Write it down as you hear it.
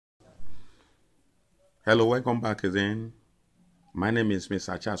Hello, welcome back again. My name is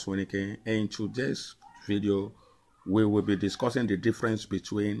Mr. Charles Winike, and in today's video, we will be discussing the difference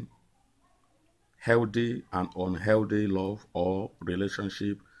between healthy and unhealthy love or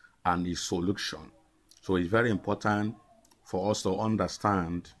relationship and its solution. So it's very important for us to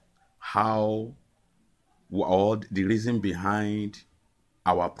understand how or the reason behind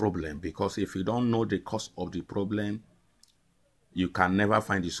our problem, because if you don't know the cause of the problem, you can never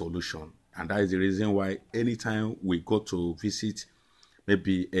find the solution. And that is the reason why anytime we go to visit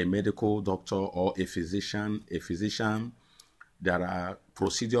maybe a medical doctor or a physician, there are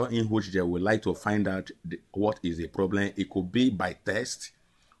procedures in which they would like to find out what is the problem. It could be by test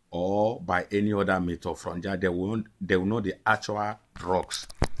or by any other method. From there, they will know the actual drugs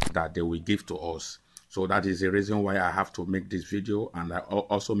that they will give to us. So that is the reason why I have to make this video, and I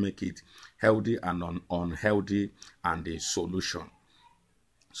also make it healthy and unhealthy and the solution.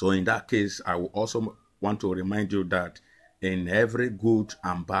 So in that case, I will also want to remind you that in every good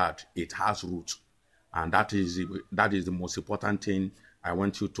and bad, it has roots. And that is the most important thing I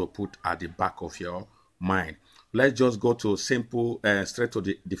want you to put at the back of your mind. Let's just go to simple, straight to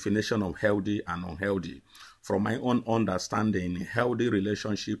the definition of healthy and unhealthy. From my own understanding, healthy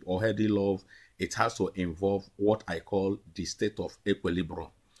relationship or healthy love, it has to involve what I call the state of equilibrium.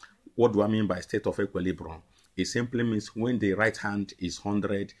 What do I mean by state of equilibrium? It simply means when the right hand is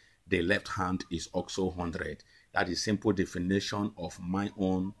 100, the left hand is also 100. That is simple definition of my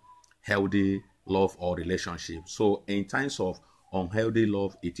own healthy love or relationship. So in times of unhealthy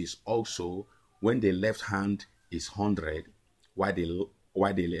love, it is also when the left hand is 100, while the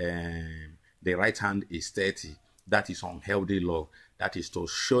right hand is 30. That is unhealthy love. That is to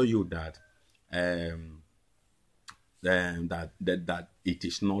show you that that it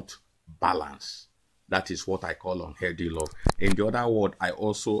is not balanced. That is what I call unhealthy love. In the other word,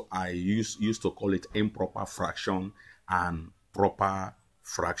 I used to call it improper fraction and proper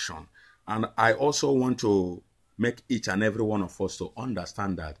fraction. And I also want to make each and every one of us to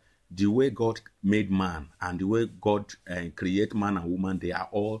understand that the way God made man and the way God create man and woman, they are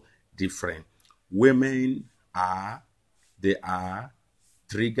all different. Women are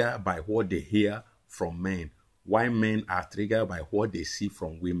triggered by what they hear from men, while men are triggered by what they see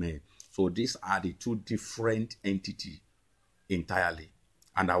from women. So these are the two different entities entirely.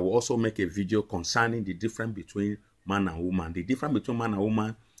 And I will also make a video concerning the difference between man and woman. The difference between man and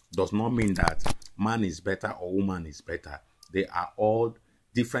woman does not mean that man is better or woman is better. They are all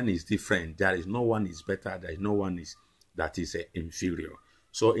different is different. There is no one is better. There is no one that is inferior.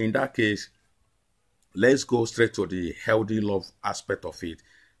 So in that case, let's go straight to the healthy love aspect of it.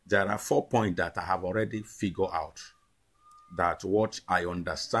 There are 4 points that I have already figured out, that what I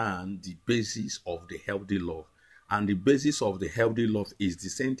understand the basis of the healthy love. And the basis of the healthy love is the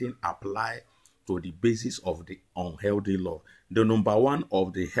same thing apply to the basis of the unhealthy love. The number one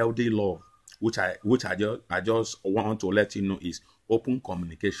of the healthy love, which I just want to let you know, is open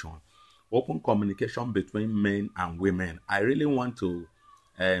communication. Open communication between men and women. I really want to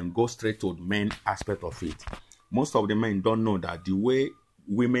go straight to the men aspect of it. Most of the men don't know that the way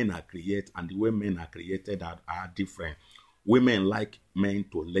women are created and the way men are created are different. Women like men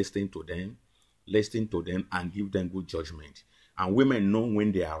to listen to them and give them good judgment. And women know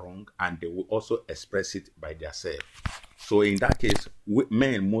when they are wrong, and they will also express it by themselves. So in that case,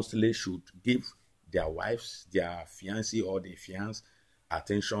 men mostly should give their wives, their fiancé or their fiancé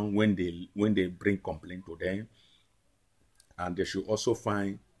attention when they bring complaint to them. And they should also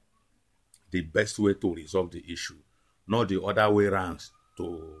find the best way to resolve the issue, not the other way around,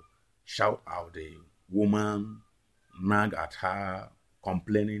 to shout out the woman, nag at her,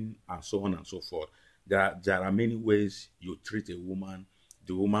 complaining, and so on and so forth. There are many ways you treat a woman.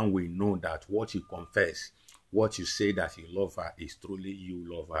 The woman will know that what you confess, what you say that you love her, is truly you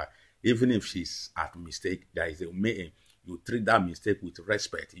love her. Even if she's at mistake, there is a way you treat that mistake with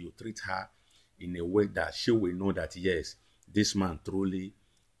respect. You treat her in a way that she will know that, yes, this man truly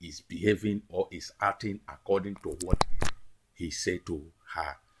is behaving or is acting according to what he said to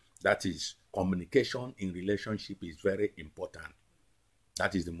her. That is, communication in relationship is very important.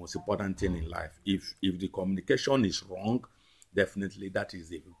 That is the most important thing in life. If the communication is wrong, definitely that is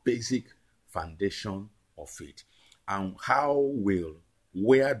the basic foundation of it. And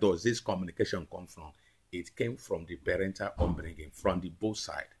where does this communication come from? It came from the parental upbringing, from the both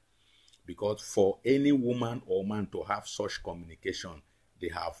sides. Because for any woman or man to have such communication, they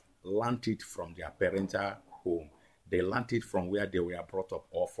have learned it from their parental home. They learned it from where they were brought up,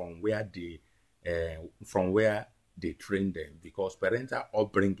 or from where they trained them. Because parental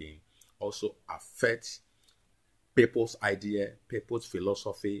upbringing also affects people's idea, people's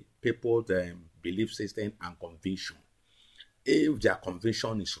philosophy, people's belief system and conviction. If their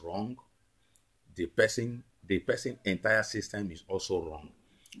conviction is wrong, the person entire system is also wrong.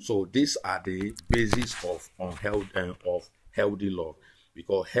 So these are the basis of healthy love,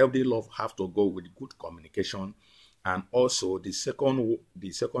 because healthy love have to go with good communication, and also the second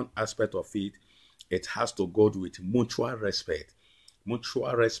aspect of it, it has to go with mutual respect.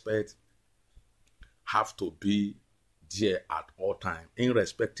 Mutual respect have to be there at all time,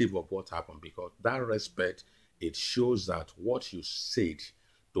 irrespective of what happened, because that respect, it shows that what you said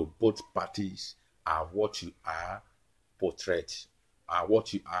to both parties are what you are portrayed, are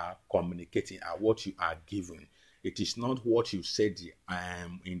what you are communicating, are what you are giving. It is not what you said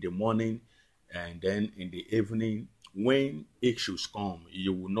in the morning and then in the evening. When issues come,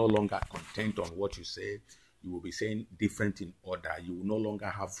 you will no longer content on what you said. You will be saying different in order. You will no longer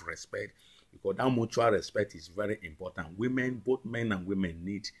have respect, because that mutual respect is very important. Women, both men and women,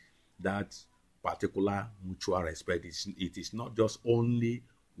 need that particular mutual respect. It is not just only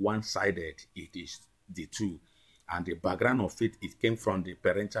one-sided, it is the two. And the background of it came from the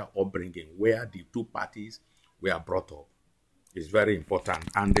parental upbringing where the two parties were brought up. It's very important.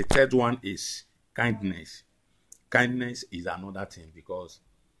 And the third one is kindness. Kindness is another thing, because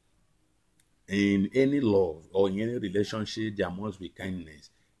in any love or in any relationship, there must be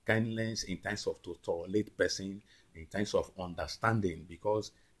kindness. Kindness in terms of to tolerate person, in terms of understanding,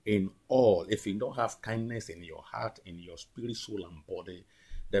 because in all, if you don't have kindness in your heart, in your spirit, soul, and body,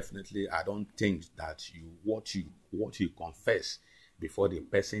 definitely I don't think that what you confess before the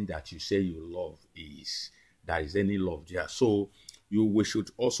person that you say you love there is any love there. So we should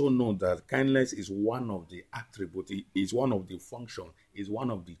also know that kindness is one of the attributes, is one of the function, is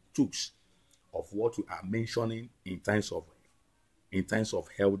one of the tools of what we are mentioning in terms of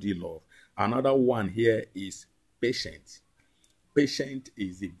healthy love. Another one here is patience. Patience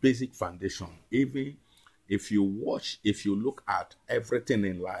is the basic foundation. Even if you look at everything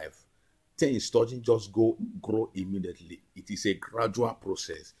in life, things doesn't just grow immediately. It is a gradual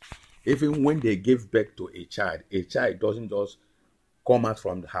process. Even when they give birth to a child doesn't just come out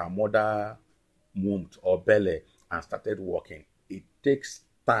from her mother womb or belly and started walking. It takes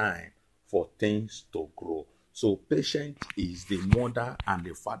time for things to grow. So patience is the mother and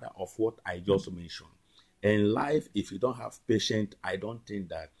the father of what I just mentioned. In life, if you don't have patience, I don't think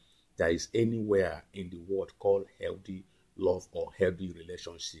that there is anywhere in the world called healthy love or healthy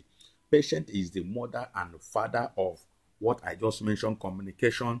relationship. Patience is the mother and father of what I just mentioned: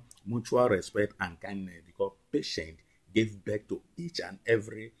 communication, mutual respect, and kindness. Because patience gave birth to each and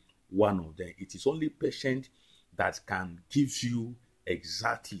every one of them. It is only patience that can give you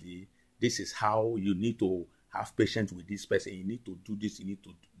exactly, this is how you need to have patience with this person. You need to do this, you need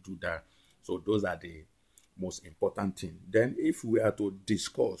to do that. So those are the most important thing. Then if we are to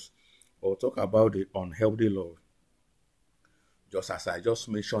discuss or talk about the unhealthy love, just as I just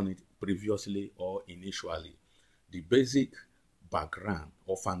mentioned it previously or initially, the basic background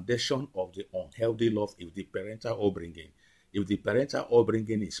or foundation of the unhealthy love is the parental upbringing. If the parental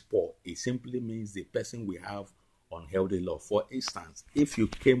upbringing is poor, it simply means the person will have unhealthy love. For instance, if you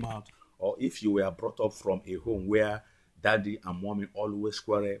came out or if you were brought up from a home where daddy and mommy always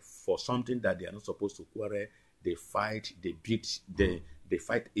quarrel for something that they are not supposed to quarrel, they fight, they beat, they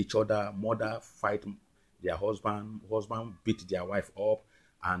fight each other, mother fight their husband beat their wife up,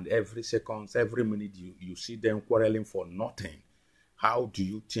 and every second, every minute you see them quarreling for nothing. How do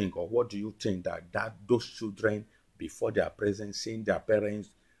you think, or what do you think that those children, before their presence, seeing their parents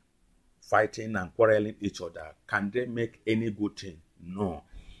fighting and quarreling each other, can they make any good thing? No.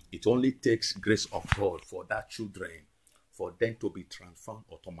 It only takes grace of God for that children, for them to be transformed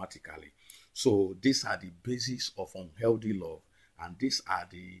automatically. So these are the basis of unhealthy love, and these are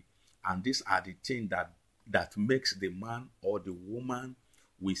the things that makes the man or the woman,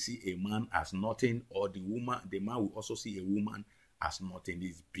 we see a man as nothing, or the man will also see a woman as nothing.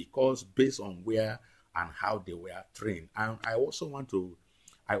 Is because based on where and how they were trained. And I also want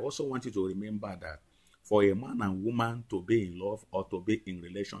you to remember that for a man and woman to be in love or to be in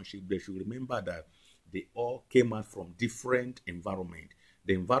relationship, they should remember that they all came out from different environment.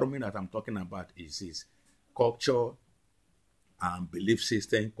 The environment that I'm talking about is his culture and belief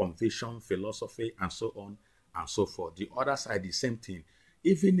system, conviction, philosophy, and so on and so forth. The other side, the same thing.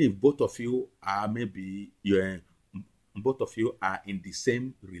 Even if both of you are in the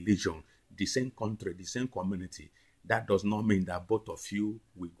same religion, the same country, the same community, that does not mean that both of you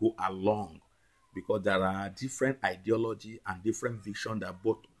will go along, because there are different ideology and different vision that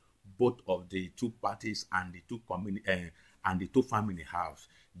both of the two parties and the two and the two family have,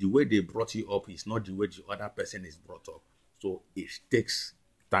 the way they brought you up is not the way the other person is brought up. So it takes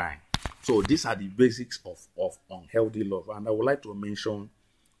time. So these are the basics of unhealthy love. And I would like to mention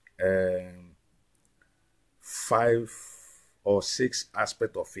 5 or 6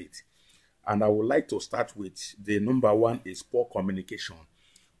 aspects of it. And I would like to start with the number 1 is poor communication.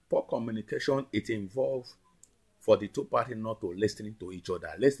 Poor communication, it involves for the two parties not to listening to each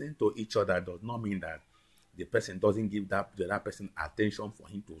other. Listening to each other does not mean that the person doesn't give the other person attention for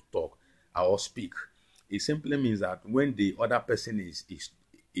him to talk or speak. It simply means that when the other person is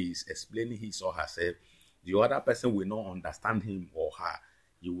explaining his or herself, the other person will not understand him or her.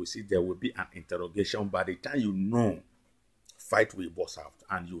 You will see there will be an interrogation. By the time you know, fight will burst out,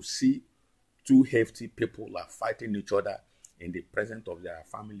 and you see two healthy people are fighting each other in the presence of their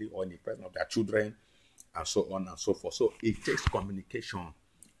family or in the presence of their children, and so on and so forth. So it takes communication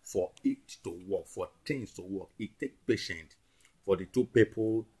for it to work, for things to work. It takes patience for the two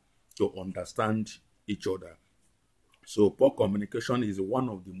people to understand each other. So poor communication is one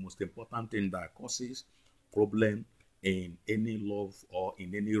of the most important things that causes problem in any love or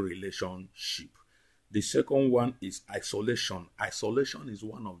in any relationship. The second one is isolation. Isolation is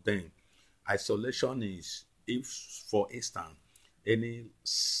one of them. Isolation is if, for instance, any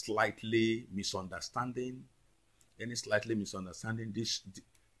slightly misunderstanding,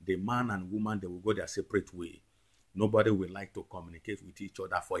 the man and woman, they will go their separate way. Nobody will like to communicate with each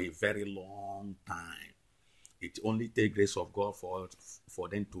other for a very long time. It only takes grace of God for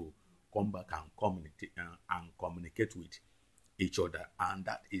them to come back and communicate with each other, and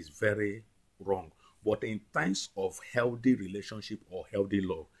that is very wrong. But in times of healthy relationship or healthy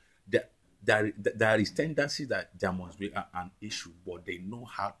love, there is tendency that there must be an issue, but they know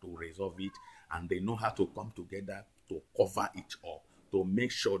how to resolve it, and they know how to come together to cover it up, to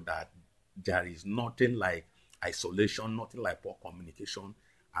make sure that there is nothing like isolation, nothing like poor communication,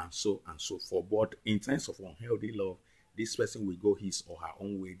 and so forth. But in terms of unhealthy love, this person will go his or her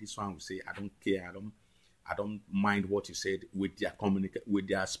own way. This one will say, "I don't care. I don't mind what you said." With their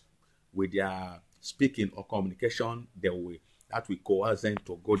speaking or communication, that will coerce them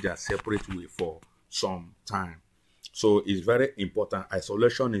to go their separate way for some time. So it's very important.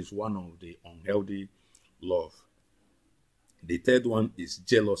 Isolation is one of the unhealthy love. The third one is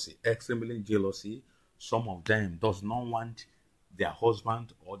jealousy, extremely jealousy. Some of them does not want their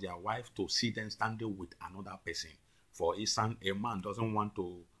husband or their wife to see them standing with another person. For instance, a man doesn't want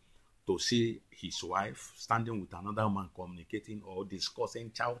to see his wife standing with another man, communicating or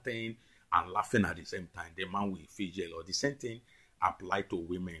discussing, shouting, and laughing at the same time. The man will feel jealous. The same thing applies to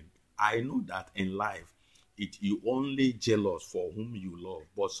women. I know that in life, you only jealous for whom you love,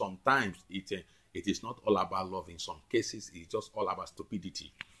 but sometimes it is not all about love. In some cases, it's just all about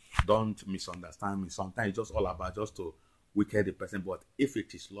stupidity. Don't misunderstand me. Sometimes it's just all about just to wicked the person. But if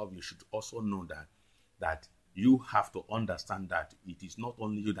it is love, you should also know that you have to understand that it is not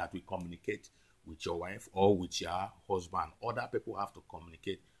only you that will communicate with your wife or with your husband. Other people have to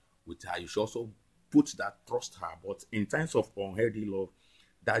communicate with her. You should also put that trust her. But in times of unhealthy love,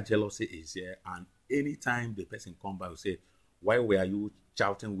 that jealousy is there. And anytime the person comes back, will say, "Why were you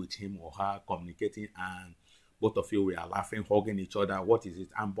shouting with him or her, communicating, and both of you were laughing, hugging each other? What is it?"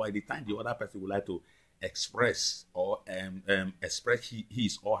 And by the time the other person would like to express or express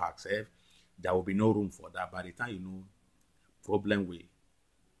his or herself, there will be no room for that. By the time you know, problem will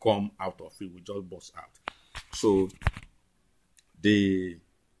come out of it, will just burst out. So the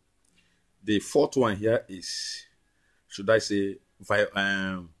fourth one here is, should I say,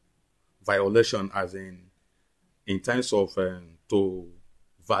 violation, as in terms of to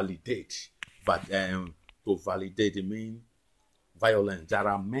validate, but to validate, it means violence. There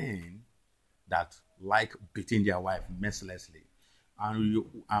are men that like beating their wife mercilessly,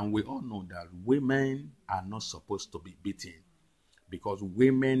 and we all know that women are not supposed to be beaten, because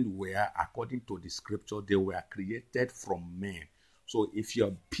women were, according to the scripture, they were created from men. So if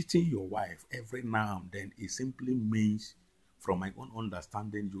you're beating your wife every now and then, it simply means, from my own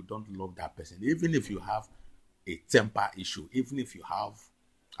understanding, you don't love that person. Even if you have a temper issue, even if you have,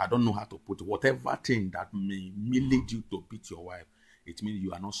 I don't know how to put it, whatever thing that may lead you to beat your wife, it means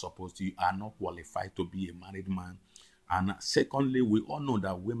you are not supposed to, you are not qualified to be a married man. And secondly, we all know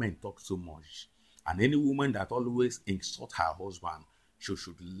that women talk so much. And any woman that always insults her husband, she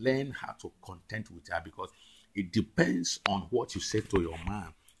should learn how to content with her, because it depends on what you say to your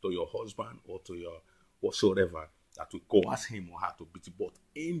man, to your husband, or to your whatsoever, that will coerce him or her to beat. But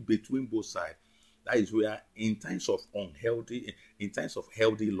in between both sides, that is where, in times of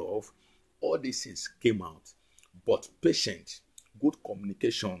healthy love, all these things came out. But patience, good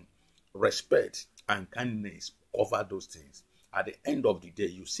communication, respect, and kindness cover those things. At the end of the day,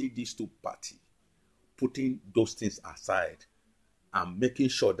 you see these two parties putting those things aside and making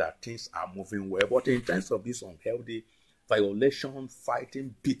sure that things are moving well. But in terms of this unhealthy violation,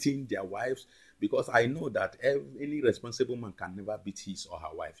 fighting, beating their wives, because I know that any responsible man can never beat his or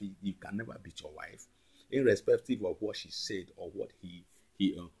her wife. You can never beat your wife, irrespective of what she said or what he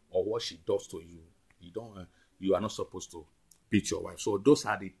or what she does to you. You are not supposed to beat your wife. So those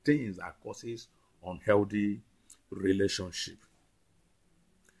are the things that causes unhealthy relationship.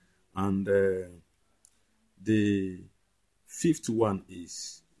 And the fifth one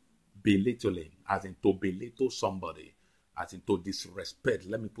is belittling, as in to belittle somebody, as in to disrespect.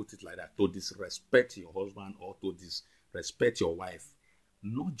 Let me put it like that: to disrespect your husband or to disrespect your wife,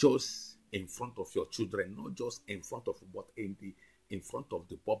 not just in front of your children, not just in front of what in front of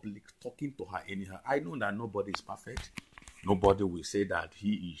the public, talking to her anyhow. I know that nobody is perfect. Nobody will say that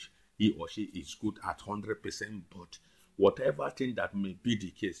he or she is good at 100%, but whatever thing that may be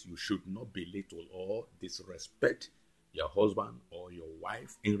the case, you should not belittle or disrespect your husband or your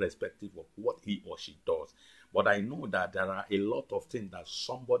wife, irrespective of what he or she does. But I know that there are a lot of things that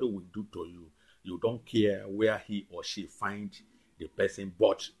somebody will do to you. You don't care where he or she finds the person,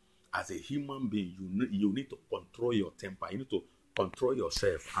 but as a human being, you need to control your temper. You need to control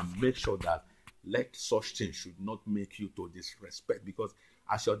yourself and make sure that let such things should not make you to disrespect, because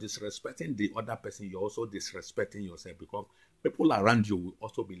as you're disrespecting the other person, you're also disrespecting yourself, because people around you will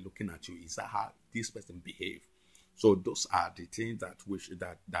also be looking at you. Is that how this person behaves? So those are the things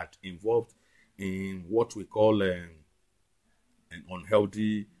that involved in what we call an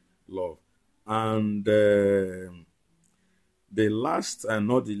unhealthy love. And the last and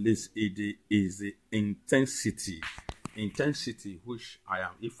not the least is the intensity. Intensity, which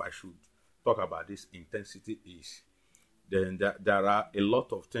if I should talk about this intensity, is then there are a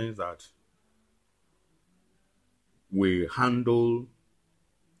lot of things that we handle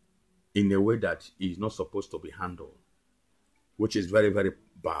in a way that is not supposed to be handled, which is very, very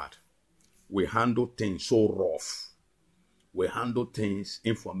bad. We handle things so rough. We handle things,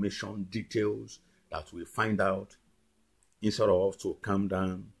 information, details that we find out, instead of to calm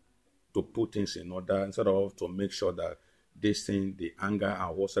down, to put things in order, instead of to make sure that this thing, the anger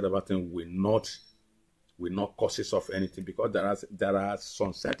and whatsoever thing will not cause us of anything, because there are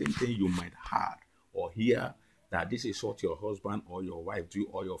some certain things you might have or hear that this is what your husband or your wife do,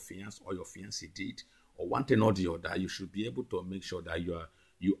 or your fiancé or your fiancée did, or one thing or the other. You should be able to make sure that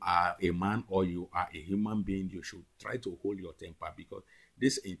you are a man or you are a human being. You should try to hold your temper, because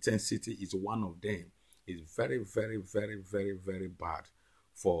this intensity is one of them. It's very, very, very, very, very bad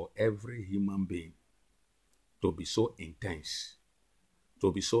for every human being to be so intense.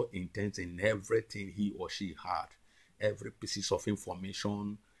 To be so intense in everything he or she had, every piece of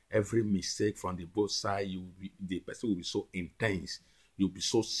information, every mistake from the both sides, the person will be so intense. You'll be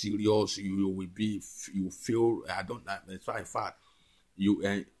so serious. You feel, in fact,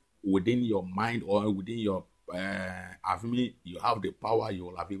 you within your mind or within your, you have the power. You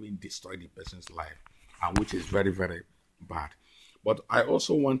will have even destroyed the person's life, and which is very, very bad. But I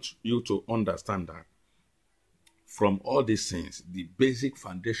also want you to understand that from all these things, the basic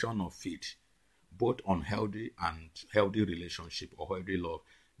foundation of it, both unhealthy and healthy relationship or healthy love,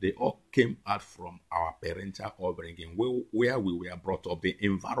 they all came out from our parental upbringing, where we were brought up. The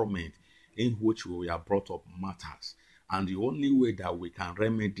environment in which we were brought up matters. And the only way that we can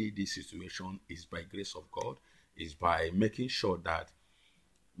remedy this situation is by grace of God, is by making sure that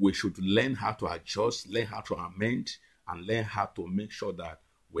we should learn how to adjust, learn how to amend, and learn how to make sure that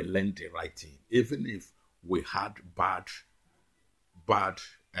we learn the right thing. Even if we had bad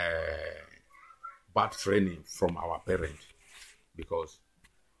training from our parents, because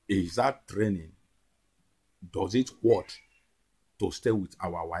is that training, does it work to stay with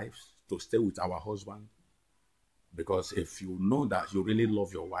our wives, to stay with our husband? Because if you know that you really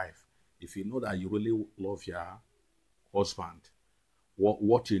love your wife, if you know that you really love your husband,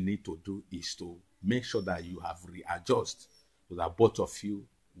 what you need to do is to make sure that you have readjusted so that both of you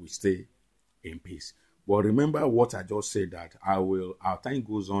will stay in peace. But remember what I just said, that as time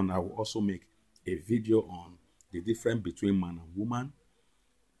goes on, I will also make a video on the difference between man and woman.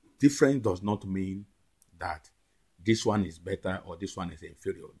 Difference does not mean that this one is better or this one is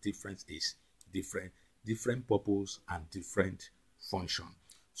inferior. Difference is different purpose and different function.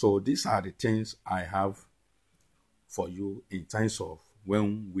 So these are the things I have for you in terms of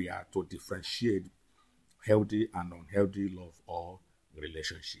when we are to differentiate healthy and unhealthy love or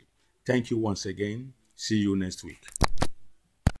relationship. Thank you once again. See you next week.